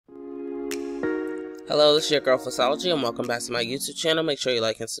Hello, this is your girl imvufashion, and welcome back to my YouTube channel. Make sure you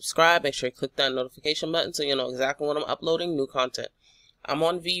like and subscribe. Make sure you click that notification button so you know exactly when I'm uploading new content. I'm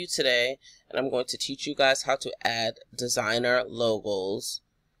on Imvu today, and I'm going to teach you guys how to add designer logos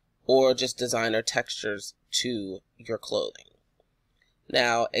or just designer textures to your clothing.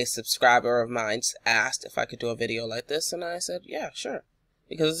 Now, a subscriber of mine asked if I could do a video like this, and I said, yeah, sure,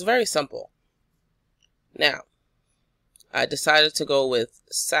 because it's very simple. Now, I decided to go with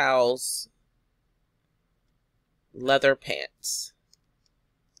Sal's leather pants,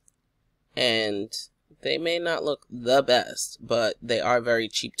 and they may not look the best, but they are very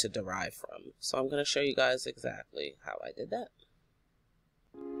cheap to derive from. So I'm going to show you guys exactly how I did that.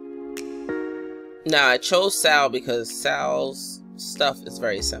 Now, I chose Sal because Sal's stuff is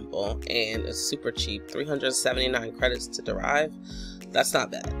very simple and it's super cheap. 379 credits to derive. That's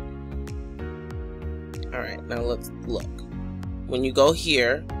not bad. Alright, now let's look. When you go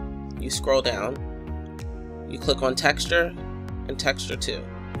here, you scroll down, you click on texture and texture 2.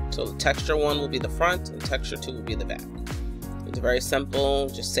 So the texture 1 will be the front and texture 2 will be the back. It's very simple.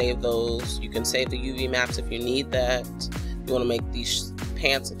 Just save those. You can save the UV maps if you need that. If you want to make these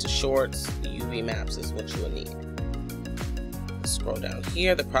pants into shorts, the UV maps is what you will need. Scroll down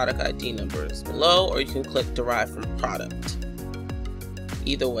here. The product ID number is below, or you can click derive from product.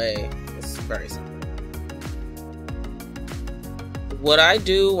 Either way, it's very simple. What I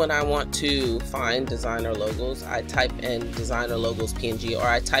do when I want to find designer logos, I type in designer logos PNG, or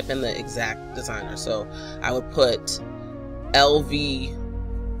I type in the exact designer. So I would put LV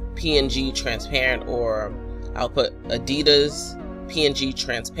PNG transparent, or I'll put Adidas PNG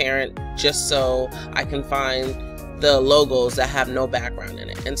transparent, just so I can find the logos that have no background in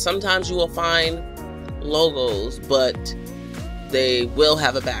it. And sometimes you will find logos, but they will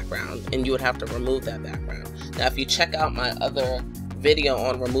have a background, and you would have to remove that background. Now, if you check out my other video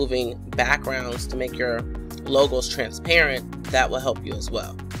on removing backgrounds to make your logos transparent, that will help you as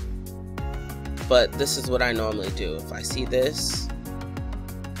well. But this is what I normally do. If I see this,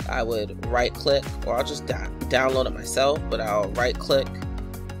 I would right click, or I'll just download it myself, but I'll right click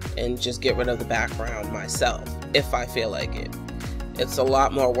and just get rid of the background myself if I feel like it. It's a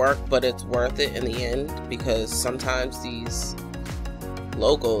lot more work, but it's worth it in the end, because sometimes these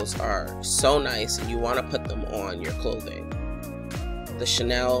logos are so nice and you want to put them on your clothing. The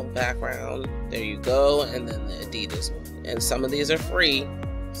Chanel background, there you go, and then the Adidas one. And some of these are free,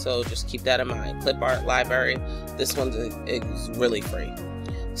 so just keep that in mind. Clip art library, this one is really free.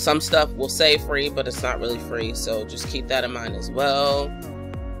 Some stuff will say free, but it's not really free, so just keep that in mind as well.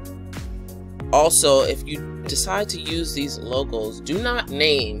 Also, if you decide to use these logos, do not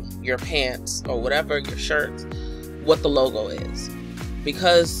name your pants or whatever, your shirts, what the logo is,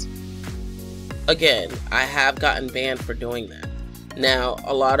 because again, I have gotten banned for doing that. Now,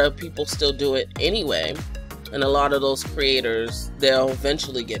 a lot of people still do it anyway, and a lot of those creators, they'll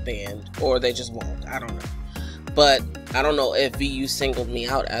eventually get banned, or they just won't. I don't know. But I don't know if VU singled me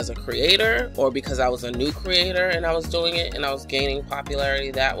out as a creator, or because I was a new creator and I was doing it and I was gaining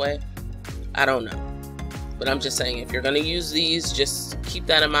popularity that way. I don't know. But I'm just saying, if you're going to use these, just keep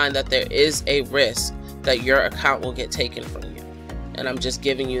that in mind, that there is a risk that your account will get taken from you. And I'm just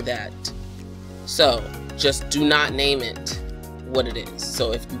giving you that. So just do not name it what it is.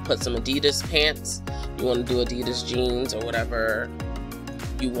 So if you put some Adidas pants, you want to do Adidas jeans or whatever,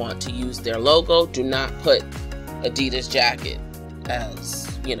 you want to use their logo, do not put Adidas jacket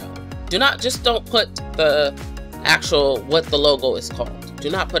as, you know, don't put the actual, what the logo is called. Do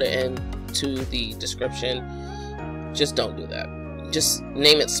not put it into the description. Just don't do that. Just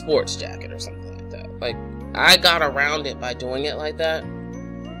name it sports jacket or something like that. Like, I got around it by doing it like that.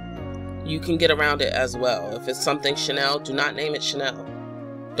 You can get around it as well. If it's something Chanel, do not name it Chanel.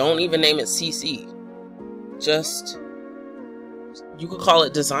 Don't even name it CC. Just, you could call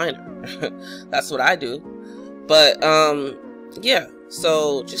it designer. That's what I do. But yeah,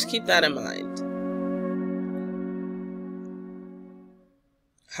 so just keep that in mind.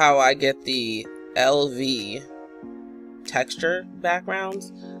 How I get the LV texture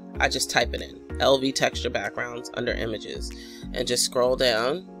backgrounds, I just type it in. LV texture backgrounds under images, and just scroll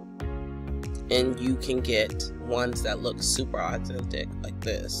down, and you can get ones that look super authentic, like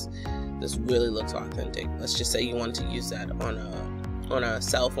this. This really looks authentic. Let's just say you want to use that on a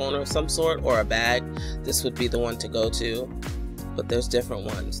cell phone of some sort, or a bag. This would be the one to go to, but there's different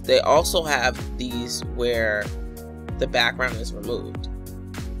ones. They also have these where the background is removed.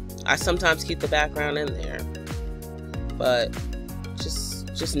 I sometimes keep the background in there, but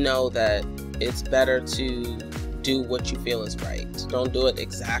just know that it's better to do what you feel is right. Don't do it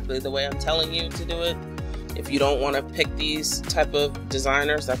exactly the way I'm telling you to do it. If you don't want to pick these type of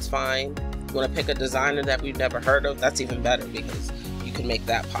designers, that's fine. You want to pick a designer that we've never heard of, that's even better because you can make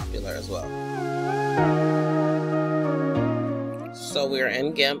that popular as well. So we're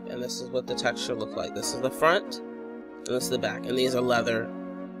in Gimp, and this is what the texture looks like. This is the front, and this is the back, and these are leather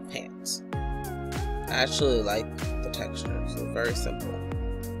pants. I actually like the texture, so very simple.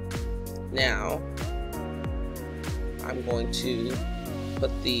 Now, I'm going to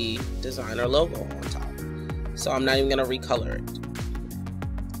put the designer logo on top. So I'm not even going to recolor it.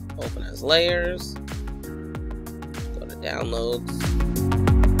 Open as layers, go to downloads.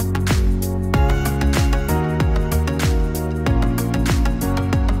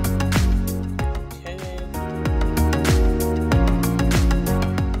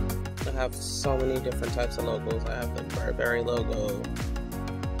 I have so many different types of logos. I have the Burberry logo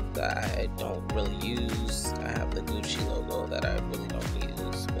that I don't really use. I have the Gucci logo that I really don't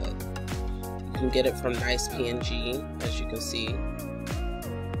use, but you can get it from Nice PNG, as you can see,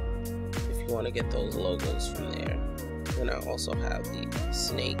 if you want to get those logos from there. Then I also have the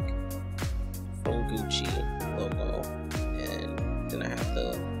snake from Gucci logo, and then I have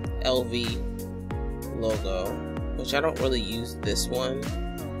the LV logo, which I don't really use this one.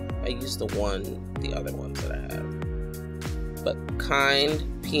 I use the other ones that I have. But Kind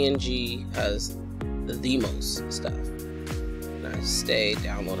PNG has the most stuff. And I stay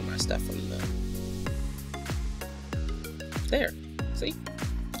downloading my stuff from them. There. See?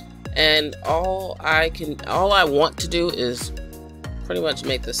 And all I want to do is pretty much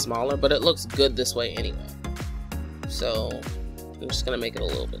make this smaller, but it looks good this way anyway. So I'm just gonna make it a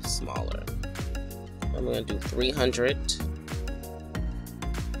little bit smaller. I'm gonna do 300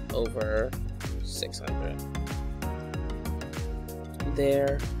 over 600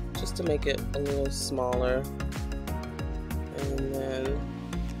 there, just to make it a little smaller. And then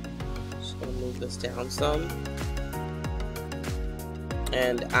just gonna move this down some,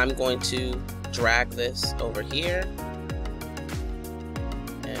 and I'm going to drag this over here,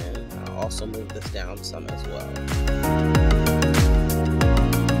 and I'll also move this down some as well.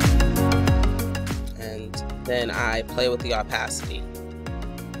 And then I play with the opacity.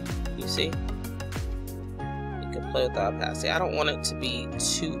 You see? You can play with the opacity. I don't want it to be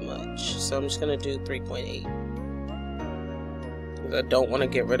too much, so I'm just going to do 3.8. Because I don't want to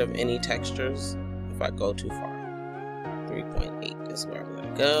get rid of any textures if I go too far. 3.8 is where I'm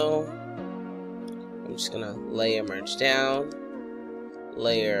going to go. I'm just going to layer, merge down,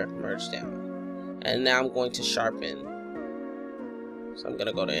 layer, merge down. And now I'm going to sharpen. So I'm going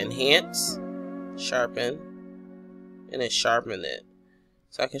to go to Enhance, Sharpen, and then sharpen it.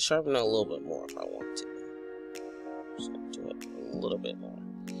 So I can sharpen it a little bit more if I want to. Just gonna do it a little bit more.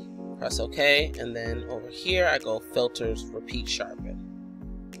 Press OK, and then over here I go Filters, Repeat Sharpen.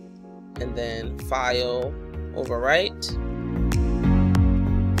 And then File, Overwrite,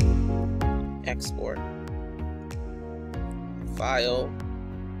 Export. File,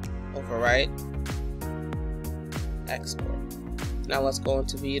 Overwrite, Export. Now let's go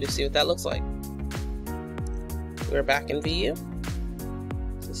into VU to see what that looks like. We're back in VU.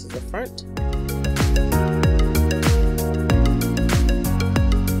 This is the front.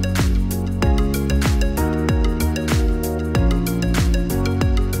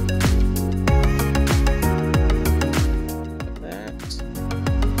 Like that.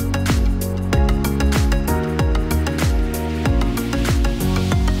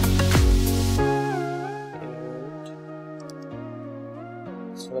 And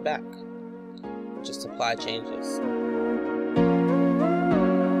for the back. Just apply changes.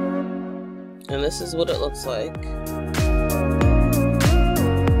 And this is what it looks like.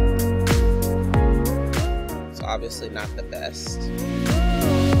 It's obviously not the best.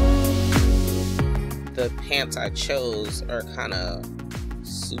 The pants I chose are kind of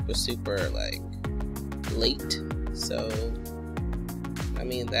super like late. So I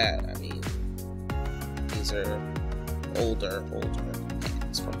mean these are older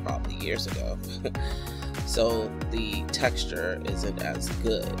pants from probably years ago. So the texture isn't as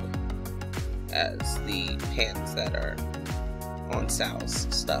good as the pants that are on Sal's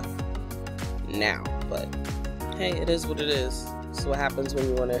stuff now, but hey, it is what it is. It's what happens when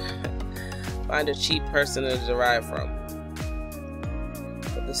you want to find a cheap person to derive from.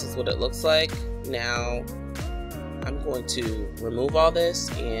 But this is what it looks like. Now I'm going to remove all this,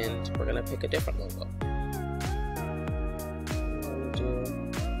 and we're going to pick a different logo. I'm going to do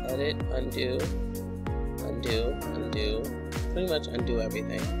edit, undo, undo, undo, pretty much undo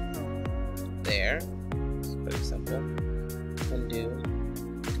everything. There, it's pretty simple. Undo,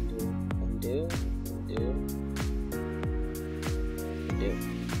 undo, undo, undo, undo.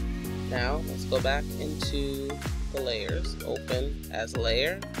 Now let's go back into the layers. Open as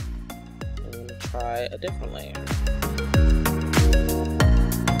layer, I'm going to try a different layer.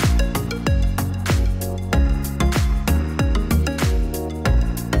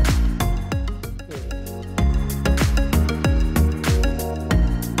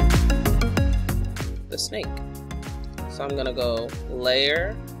 The snake. So I'm going to go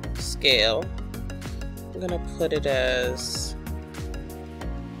layer, scale. I'm going to put it as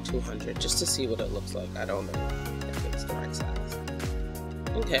 200 just to see what it looks like. I don't know if it's the right size.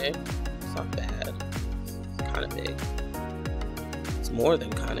 Okay, it's not bad. It's kind of big. It's more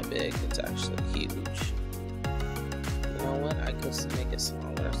than kind of big. It's actually huge. You know what? I could make it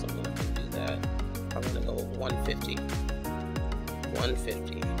smaller, so I'm going to do that. I'm going to go with 150.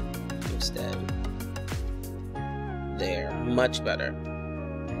 150 instead. There, much better.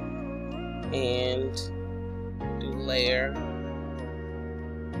 And do layer.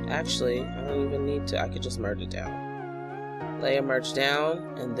 Actually, I don't even need to. I could just merge it down. Layer, merge down,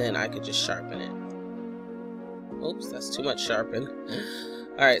 and then I could just sharpen it. Oops, that's too much sharpen.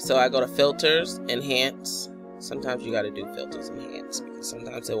 Alright, so I go to filters, enhance. Sometimes you got to do filters, enhance, because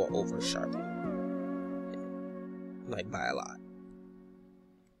sometimes they will over sharpen. Like by a lot.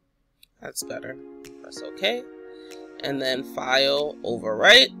 That's better. That's okay. And then file,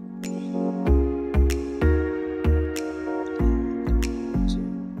 overwrite.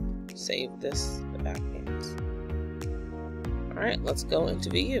 Save this, the back pants. Alright, let's go into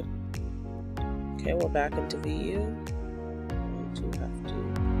VU. Okay, we're back into VU.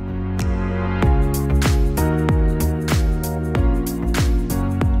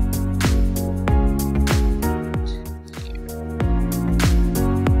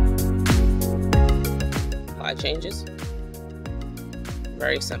 Apply changes.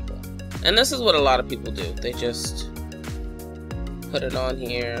 Very simple. And this is what a lot of people do. They just put it on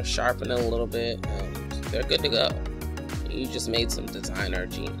here, sharpen it a little bit, and they're good to go. You just made some designer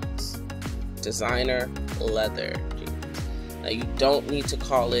jeans. Designer leather jeans. Now you don't need to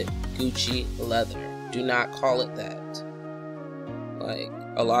call it Gucci leather. Do not call it that. Like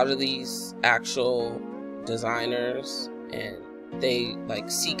a lot of these actual designers, and they like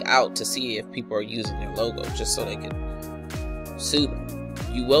seek out to see if people are using their logo just so they can sue them.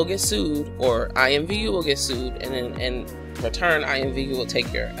 You will get sued, or IMVU will get sued, and then in return, IMVU will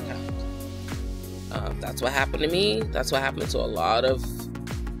take your account. That's what happened to me. That's what happened to a lot of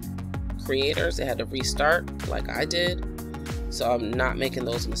creators. They had to restart like I did. So I'm not making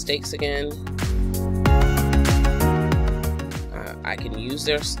those mistakes again. I can use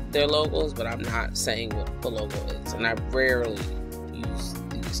their logos, but I'm not saying what the logo is. And I rarely use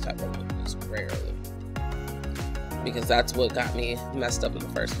these type of logos. Rarely. Because that's what got me messed up in the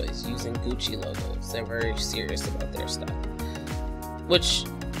first place, using Gucci logos. They're very serious about their stuff, which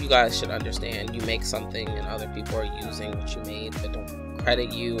you guys should understand. You make something and other people are using what you made but don't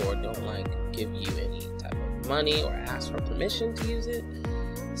credit you or don't like give you any type of money or ask for permission to use it.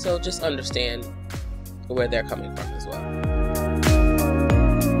 So just understand where they're coming from as well.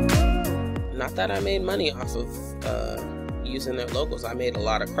 Not that I made money off of using their logos. I made a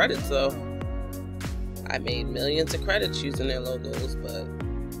lot of credits though. I made millions of credits using their logos, but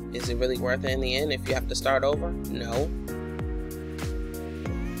is it really worth it in the end if you have to start over? No.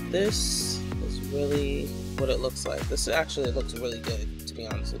 This is really what it looks like. This actually looks really good, to be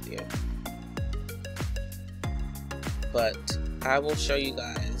honest with you. But I will show you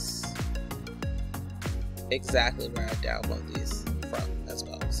guys exactly where I download these from as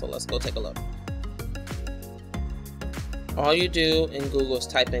well. So let's go take a look. All you do in Google is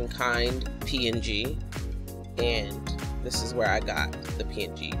type in kind PNG, and this is where I got the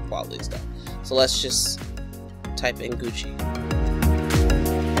PNG quality stuff. So let's just type in Gucci.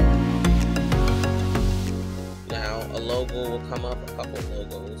 Now a logo will come up, a couple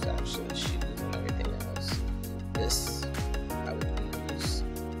logos, actually shoes and everything else. This I would use.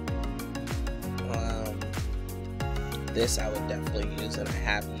 This I would definitely use, and I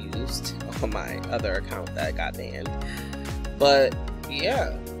have used on my other account that got banned. But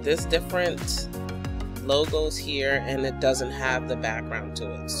yeah, there's different logos here, and it doesn't have the background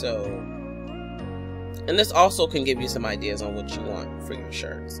to it. So, and this also can give you some ideas on what you want for your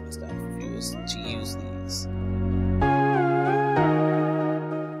shirts and stuff if you was to use these.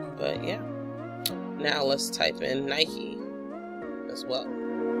 But yeah, now let's type in Nike as well.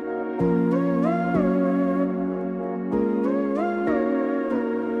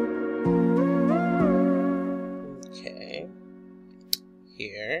 Okay,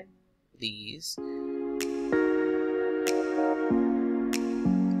 here, these.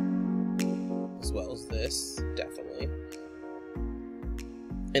 As well as this, definitely.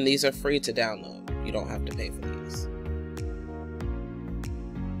 And these are free to download. You don't have to pay for these.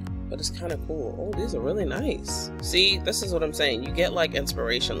 but it's kind of cool. Oh, these are really nice. See, this is what I'm saying. You get like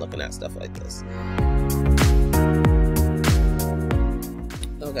inspiration looking at stuff like this.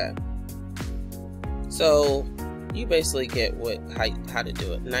 Okay, so you basically get how to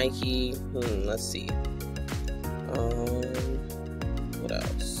do it. Nike. Let's see. What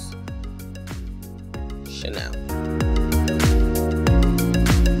else? Chanel.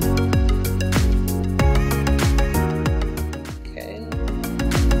 Okay.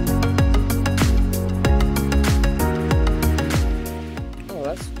 Oh,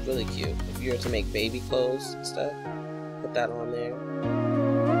 that's really cute. If you were to make baby clothes and stuff, put that on there.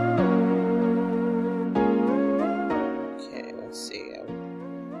 Okay, let's see.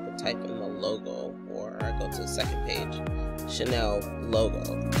 I'll type in the logo, or I go to the second page. Chanel logo,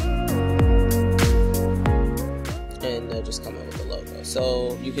 and they'll just come up with the logo.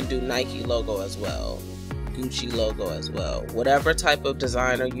 So you can do Nike logo as well, Gucci logo as well. Whatever type of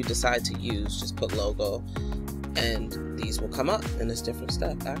designer you decide to use, just put logo, and these will come up in this different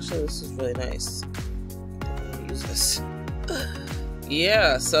stuff. Actually, this is really nice. I'm gonna use this.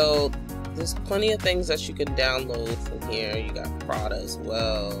 Yeah, so there's plenty of things that you can download from here. You got Prada as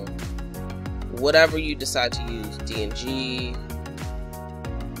well. Whatever you decide to use, D&G,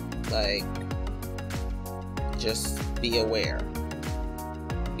 like, just be aware.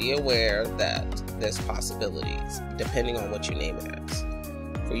 Be aware that there's possibilities, depending on what you name it as,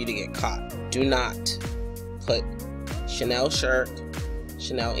 for you to get caught. Do not put Chanel shirt,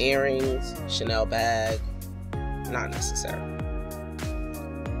 Chanel earrings, Chanel bag, not necessary.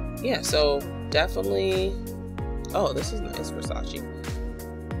 Yeah, so definitely, oh, this is nice, Versace.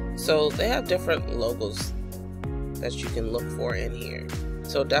 So they have different logos that you can look for in here.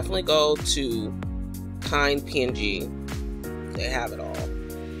 So definitely go to Kind PNG. They have it all.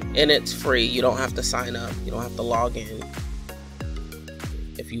 And it's free. You don't have to sign up. You don't have to log in.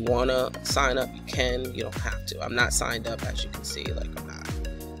 If you want to sign up, you can. You don't have to. I'm not signed up, as you can see. Like, I'm not.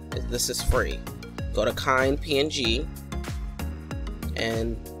 This is free. Go to Kind PNG,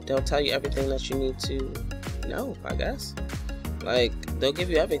 and they'll tell you everything that you need to know, I guess. Like, they'll give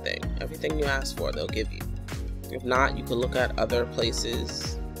you everything you ask for, they'll give you. If not, you can look at other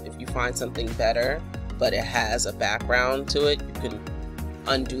places. If you find something better but it has a background to it, you can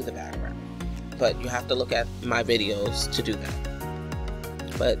undo the background, but you have to look at my videos to do that.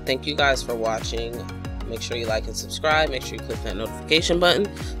 But thank you guys for watching. Make sure you like and subscribe. Make sure you click that notification button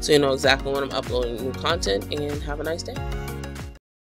so you know exactly when I'm uploading new content, and have a nice day.